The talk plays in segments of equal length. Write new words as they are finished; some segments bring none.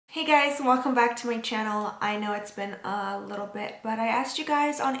Hey guys, welcome back to my channel. I know it's been a little bit, but I asked you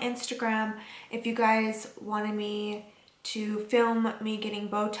guys on Instagram if you guys wanted me to film me getting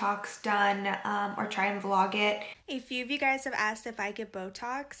Botox done or try and vlog it. A few of you guys have asked if I get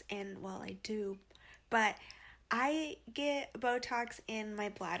Botox, and well, I do, but I get Botox in my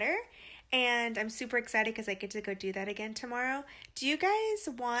bladder, and I'm super excited because I get to go do that again tomorrow. Do you guys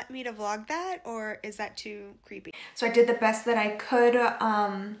want me to vlog that, or is that too creepy? So I did the best that I could,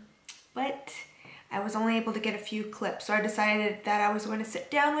 but I was only able to get a few clips. So I decided that I was going to sit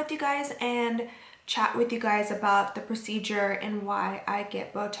down with you guys and chat with you guys about the procedure and why I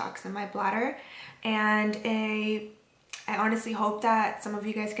get Botox in my bladder. And I honestly hope that some of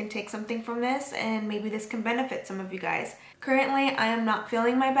you guys can take something from this and maybe this can benefit some of you guys. Currently, I am not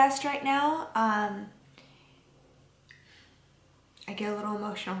feeling my best right now. I get a little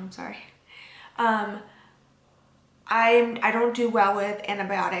emotional, I'm sorry. I don't do well with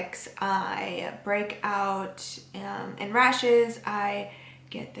antibiotics. I break out in rashes, I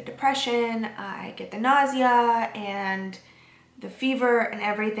get the depression, I get the nausea and the fever and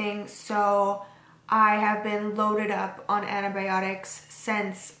everything. So I have been loaded up on antibiotics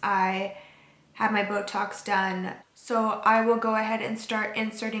since I had my Botox done. So I will go ahead and start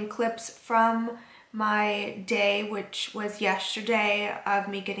inserting clips from my day, which was yesterday, of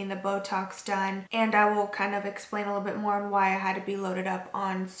me getting the Botox done, and I will kind of explain a little bit more on why I had to be loaded up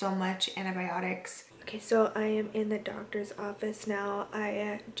on so much antibiotics. Okay, so I am in the doctor's office now.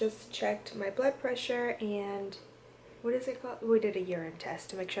 I just checked my blood pressure and what is it called? We did a urine test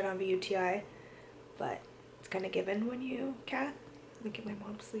to make sure I don't have a UTI, but it's kind of given when you cath. Look at my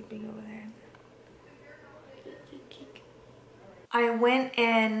mom sleeping over there. I went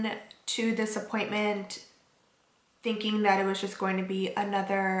in to this appointment thinking that it was just going to be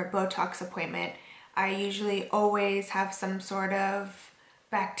another Botox appointment. I usually always have some sort of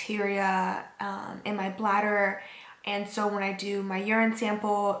bacteria in my bladder, and so when I do my urine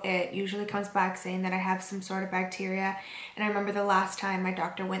sample, it usually comes back saying that I have some sort of bacteria. And I remember the last time my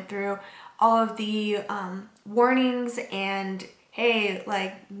doctor went through all of the warnings and, hey,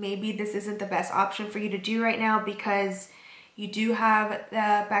 like, maybe this isn't the best option for you to do right now because you do have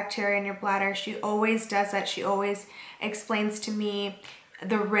the bacteria in your bladder. She always does that. She always explains to me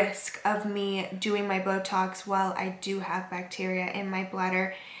the risk of me doing my Botox while I do have bacteria in my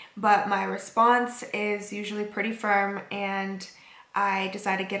bladder. But my response is usually pretty firm, and I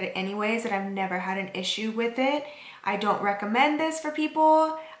decide to get it anyways, and I've never had an issue with it. I don't recommend this for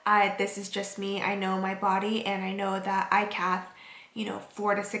people. This is just me. I know my body, and I know that I cath,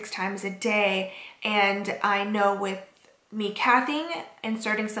 4 to 6 times a day, and I know with me cathing,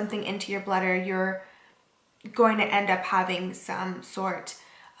 inserting something into your bladder, you're going to end up having some sort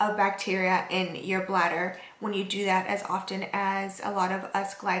of bacteria in your bladder when you do that as often as a lot of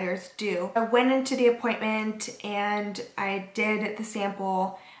us gliders do. I went into the appointment and I did the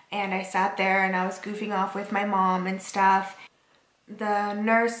sample, and I sat there and I was goofing off with my mom and stuff. The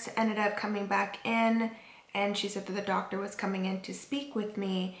nurse ended up coming back in, and she said that the doctor was coming in to speak with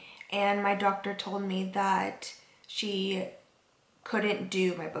me, and my doctor told me that she couldn't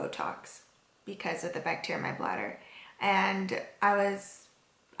do my Botox because of the bacteria in my bladder. And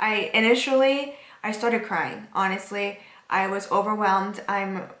initially I started crying, honestly. I was overwhelmed.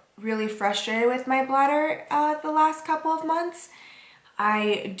 I'm really frustrated with my bladder the last couple of months.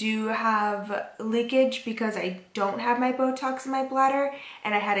 I do have leakage because I don't have my Botox in my bladder,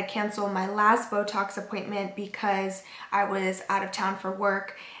 and I had to cancel my last Botox appointment because I was out of town for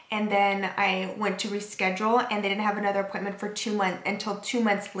work, and then I went to reschedule and they didn't have another appointment for 2 months until 2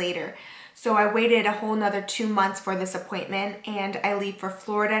 months later. So I waited a whole nother 2 months for this appointment, and I leave for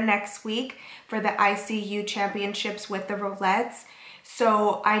Florida next week for the ICU championships with the roulettes.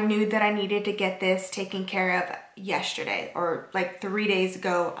 So I knew that I needed to get this taken care of yesterday, or like 3 days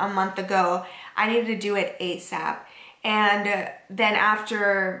ago, a month ago. I needed to do it ASAP. And then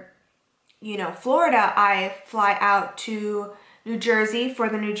after, Florida, I fly out to New Jersey for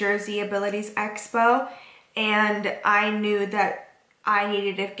the New Jersey Abilities Expo. And I knew that I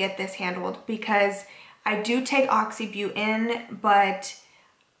needed to get this handled because I do take oxybutyn, but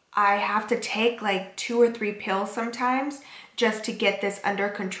I have to take like 2 or 3 pills sometimes just to get this under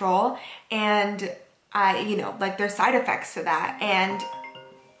control. And there's side effects to that. And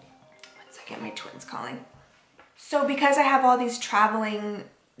one second, my twin's calling. So because I have all these traveling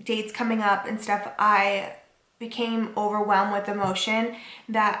dates coming up and stuff, I became overwhelmed with emotion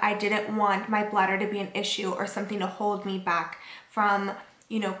that I didn't want my bladder to be an issue or something to hold me back from,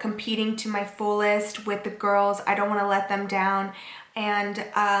 competing to my fullest with the girls. I don't want to let them down. And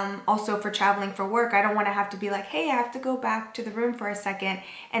also for traveling for work, I don't want to have to be like, hey, I have to go back to the room for a second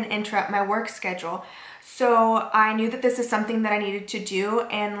and interrupt my work schedule. So I knew that this is something that I needed to do,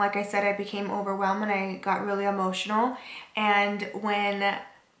 and like I said, I became overwhelmed and I got really emotional. And when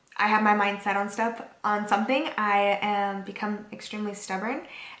I have my mind set on something, I am become extremely stubborn.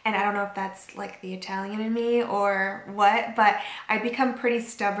 And I don't know if that's like the Italian in me or what, but I become pretty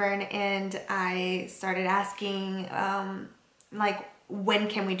stubborn, and I started asking, like, when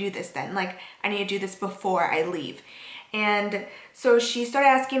can we do this then? Like, I need to do this before I leave. And so she started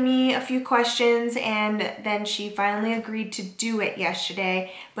asking me a few questions, and then she finally agreed to do it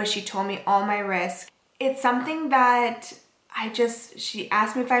yesterday, but she told me all my risks. It's something that she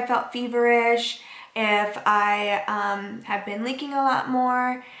asked me if I felt feverish, if I have been leaking a lot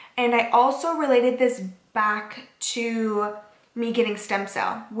more, and I also related this back to me getting stem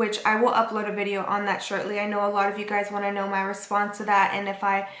cell, which I will upload a video on that shortly. I know a lot of you guys want to know my response to that, and if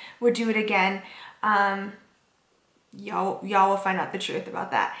I would do it again. Y'all will find out the truth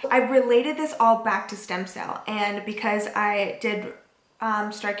about that. I related this all back to stem cell, and because I did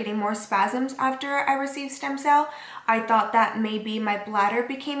start getting more spasms after I received stem cell, I thought that maybe my bladder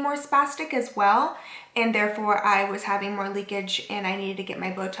became more spastic as well, and therefore I was having more leakage and I needed to get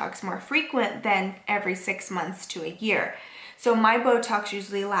my Botox more frequent than every 6 months to a year. So my Botox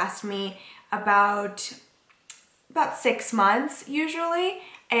usually lasts me about 6 months usually,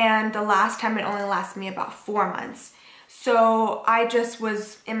 and the last time it only lasted me about 4 months. So I just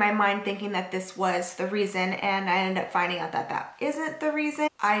was in my mind thinking that this was the reason, and I ended up finding out that that isn't the reason.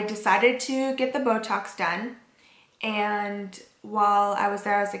 I decided to get the Botox done, and while I was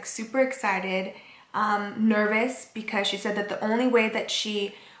there, I was like super excited, nervous, because she said that the only way that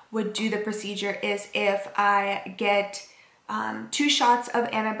she would do the procedure is if I get 2 shots of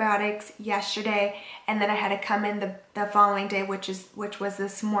antibiotics yesterday, and then I had to come in the following day, which was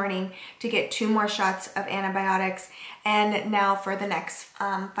this morning, to get 2 more shots of antibiotics. And now for the next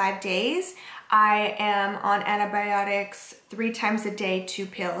 5 days, I am on antibiotics 3 times a day, 2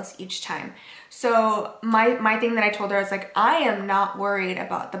 pills each time. So my thing that I told her is like, I am not worried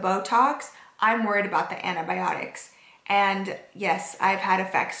about the Botox, I'm worried about the antibiotics. And yes, I've had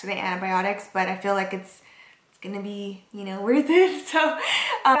effects to the antibiotics, but I feel like it's gonna be, you know, worth it. So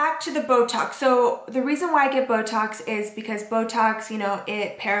back to the Botox. So the reason why I get Botox is because Botox, you know,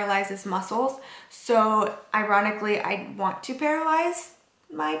 it paralyzes muscles. So ironically, I want to paralyze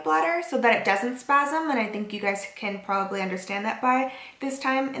my bladder so that it doesn't spasm, and I think you guys can probably understand that by this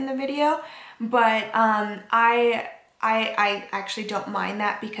time in the video. But I actually don't mind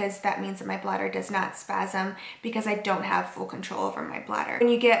that, because that means that my bladder does not spasm, because I don't have full control over my bladder. When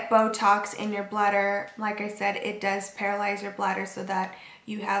you get Botox in your bladder, like I said, it does paralyze your bladder so that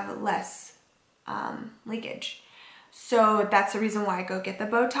you have less leakage. So that's the reason why I go get the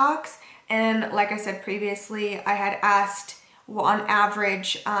Botox. And like I said previously, I had asked, well, on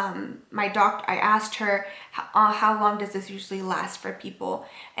average, I asked her, how long does this usually last for people?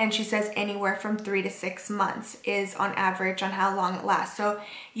 And she says anywhere from 3 to 6 months is on average on how long it lasts. So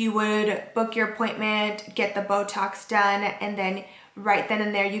you would book your appointment, get the Botox done, and then right then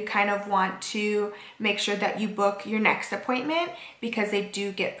and there you kind of want to make sure that you book your next appointment, because they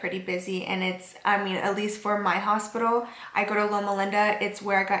do get pretty busy. And it's, I mean, at least for my hospital, I go to Loma Linda. It's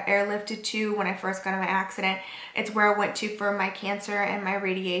where I got airlifted to when I first got in my accident. It's where I went to for my cancer and my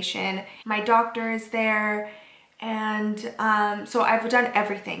radiation. My doctor is there, and so I've done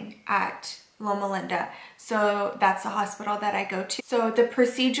everything at Loma Linda. So that's the hospital that I go to. So the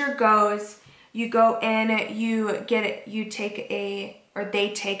procedure goes, you go in, they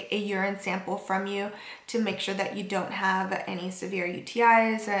take a urine sample from you to make sure that you don't have any severe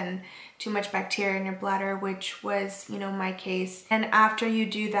UTIs and too much bacteria in your bladder, which was, you know, my case. And after you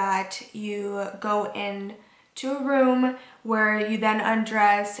do that, you go in to a room where you then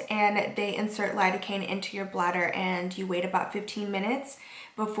undress, and they insert lidocaine into your bladder, and you wait about 15 minutes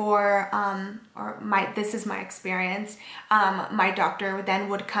before, this is my experience, my doctor then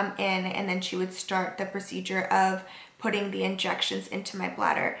would come in, and then she would start the procedure of putting the injections into my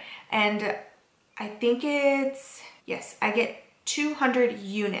bladder. And I think yes, I get 200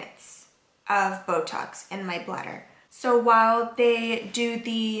 units of Botox in my bladder. So while they do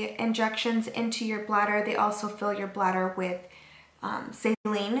the injections into your bladder, they also fill your bladder with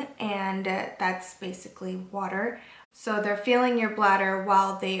saline, and that's basically water. So they're filling your bladder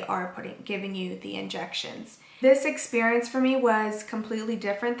while they are giving you the injections. This experience for me was completely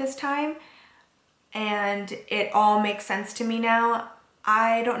different this time, and it all makes sense to me now.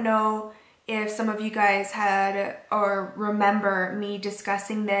 I don't know if some of you guys had or remember me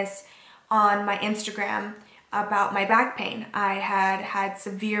discussing this on my Instagram. about my back pain. I had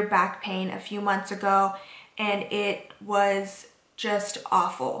severe back pain a few months ago, and it was just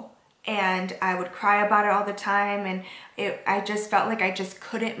awful. And I would cry about it all the time, and I just felt like I just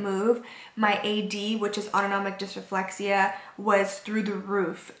couldn't move. My AD, which is autonomic dysreflexia, was through the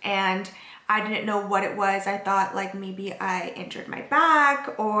roof, and I didn't know what it was. I thought like maybe I injured my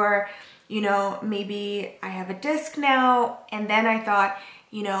back, or maybe I have a disc now. And then I thought,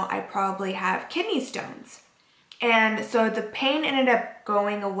 I probably have kidney stones. And so the pain ended up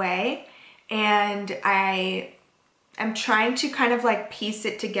going away, and I'm trying to kind of like piece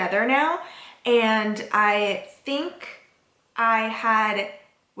it together now. And I think I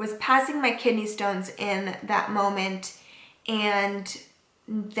was passing my kidney stones in that moment, and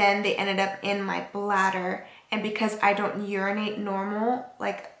then they ended up in my bladder. And because I don't urinate normal,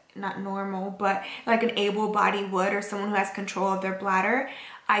 like not normal, but like an able body would, or someone who has control of their bladder,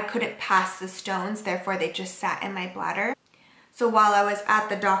 I couldn't pass the stones, therefore they just sat in my bladder. So while I was at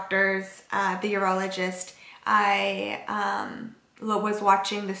the doctor's, the urologist, I was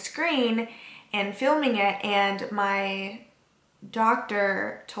watching the screen and filming it, and my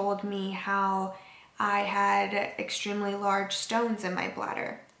doctor told me how I had extremely large stones in my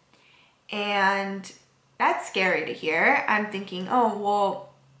bladder. And that's scary to hear. I'm thinking, oh, well,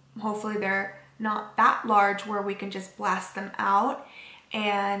 hopefully they're not that large where we can just blast them out.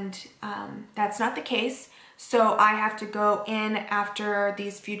 And that's not the case. So I have to go in after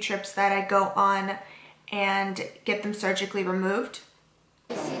these few trips that I go on and get them surgically removed.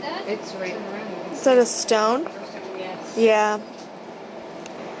 You see that? It's right around. Is that a stone? Yes. Yeah.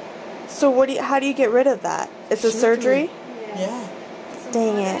 So how do you get rid of that? It's a surgery? Yes. Yeah.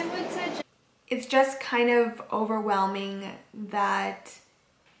 Dang it. It's just kind of overwhelming that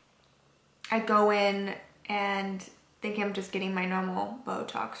I go in and think I'm just getting my normal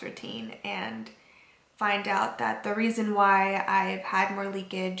Botox routine, and find out that the reason why I've had more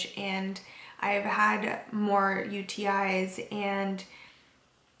leakage and I've had more UTIs and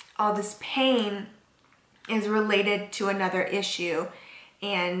all this pain is related to another issue,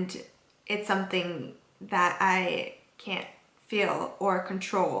 and it's something that I can't feel or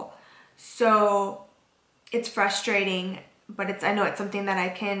control. So it's frustrating, but I know it's something that I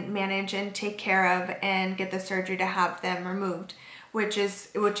can manage and take care of and get the surgery to have them removed, which is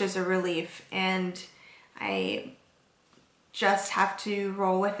a relief, and I just have to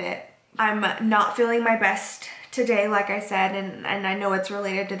roll with it. I'm not feeling my best today, like I said, and I know it's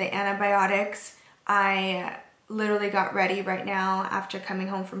related to the antibiotics. I literally got ready right now after coming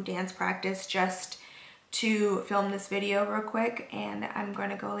home from dance practice just to film this video real quick, and I'm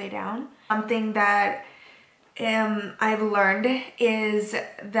gonna go lay down. Something that I've learned is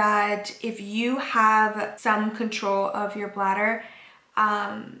that if you have some control of your bladder,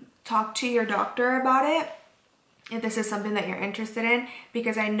 talk to your doctor about it if this is something that you're interested in,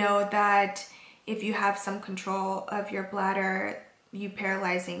 because I know that if you have some control of your bladder, you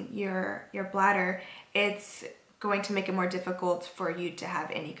paralyzing your bladder, it's going to make it more difficult for you to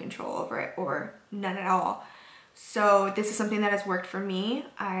have any control over it, or none at all. So this is something that has worked for me.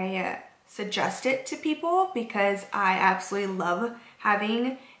 I suggest it to people because I absolutely love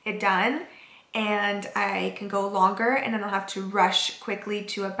having it done, and I can go longer and I don't have to rush quickly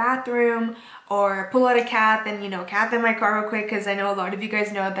to a bathroom or pull out a cath and cath in my car real quick, because I know a lot of you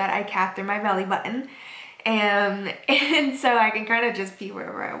guys know that I cath through my belly button, and so I can kind of just pee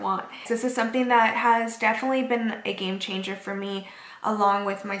wherever I want. This is something that has definitely been a game changer for me, along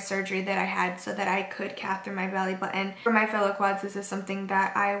with my surgery that I had so that I could cath through my belly button. For my fellow quads, this is something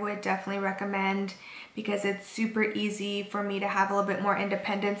that I would definitely recommend because it's super easy for me to have a little bit more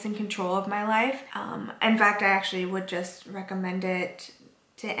independence and control of my life. In fact, I actually would just recommend it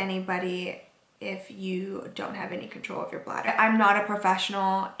to anybody if you don't have any control of your bladder. I'm not a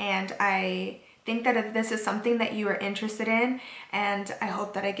professional, and I think that if this is something that you are interested in, and I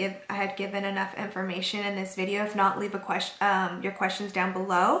hope that I had given enough information in this video. If not, leave your questions down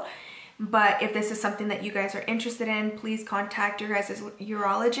below. But if this is something that you guys are interested in, please contact your guys'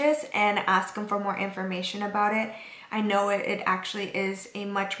 urologist and ask them for more information about it. I know it actually is a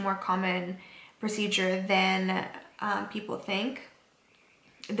much more common procedure than people think.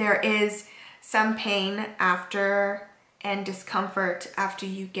 There is some pain after and discomfort after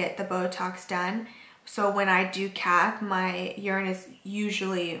you get the Botox done. So when I do cath, my urine is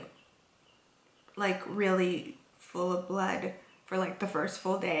usually like really full of blood for like the first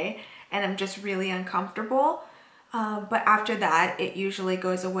full day, and I'm just really uncomfortable. But after that, it usually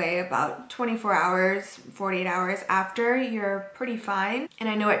goes away about 24 hours, 48 hours after. You're pretty fine. And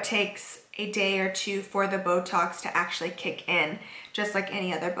I know it takes a day or two for the Botox to actually kick in, just like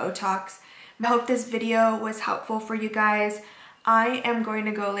any other Botox. I hope this video was helpful for you guys. I am going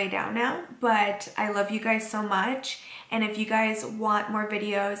to go lay down now, but I love you guys so much. And if you guys want more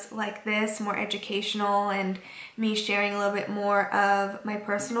videos like this, more educational, and me sharing a little bit more of my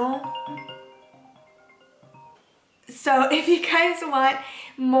personal. So if you guys want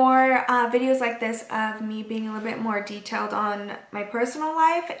more videos like this of me being a little bit more detailed on my personal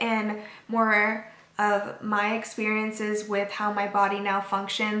life and more of my experiences with how my body now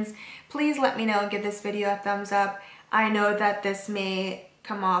functions, please let me know and give this video a thumbs up. I know that this may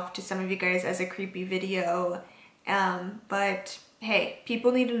come off to some of you guys as a creepy video, but hey,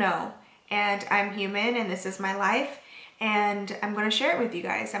 people need to know, and I'm human and this is my life, and I'm going to share it with you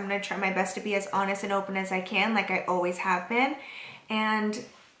guys. I'm going to try my best to be as honest and open as I can, like I always have been, and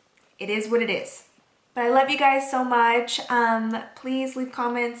it is what it is. But I love you guys so much. Please leave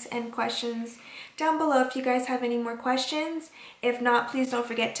comments and questions down below if you guys have any more questions. If not, please don't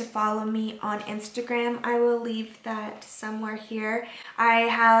forget to follow me on Instagram. I will leave that somewhere here. I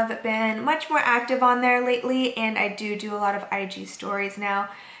have been much more active on there lately, and I do a lot of IG stories now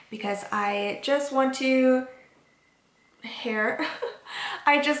because I just want to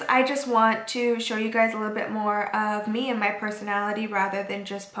I just want to show you guys a little bit more of me and my personality rather than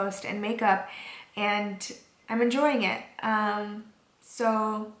just post and makeup, and I'm enjoying it.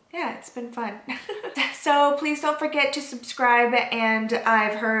 So yeah, it's been fun. So please don't forget to subscribe, and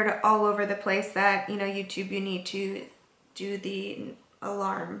I've heard all over the place that, you know, YouTube, you need to do the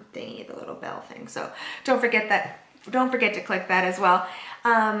alarm thingy, the little bell thing. So don't forget to click that as well.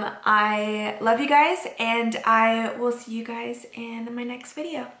 I love you guys, and I will see you guys in my next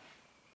video.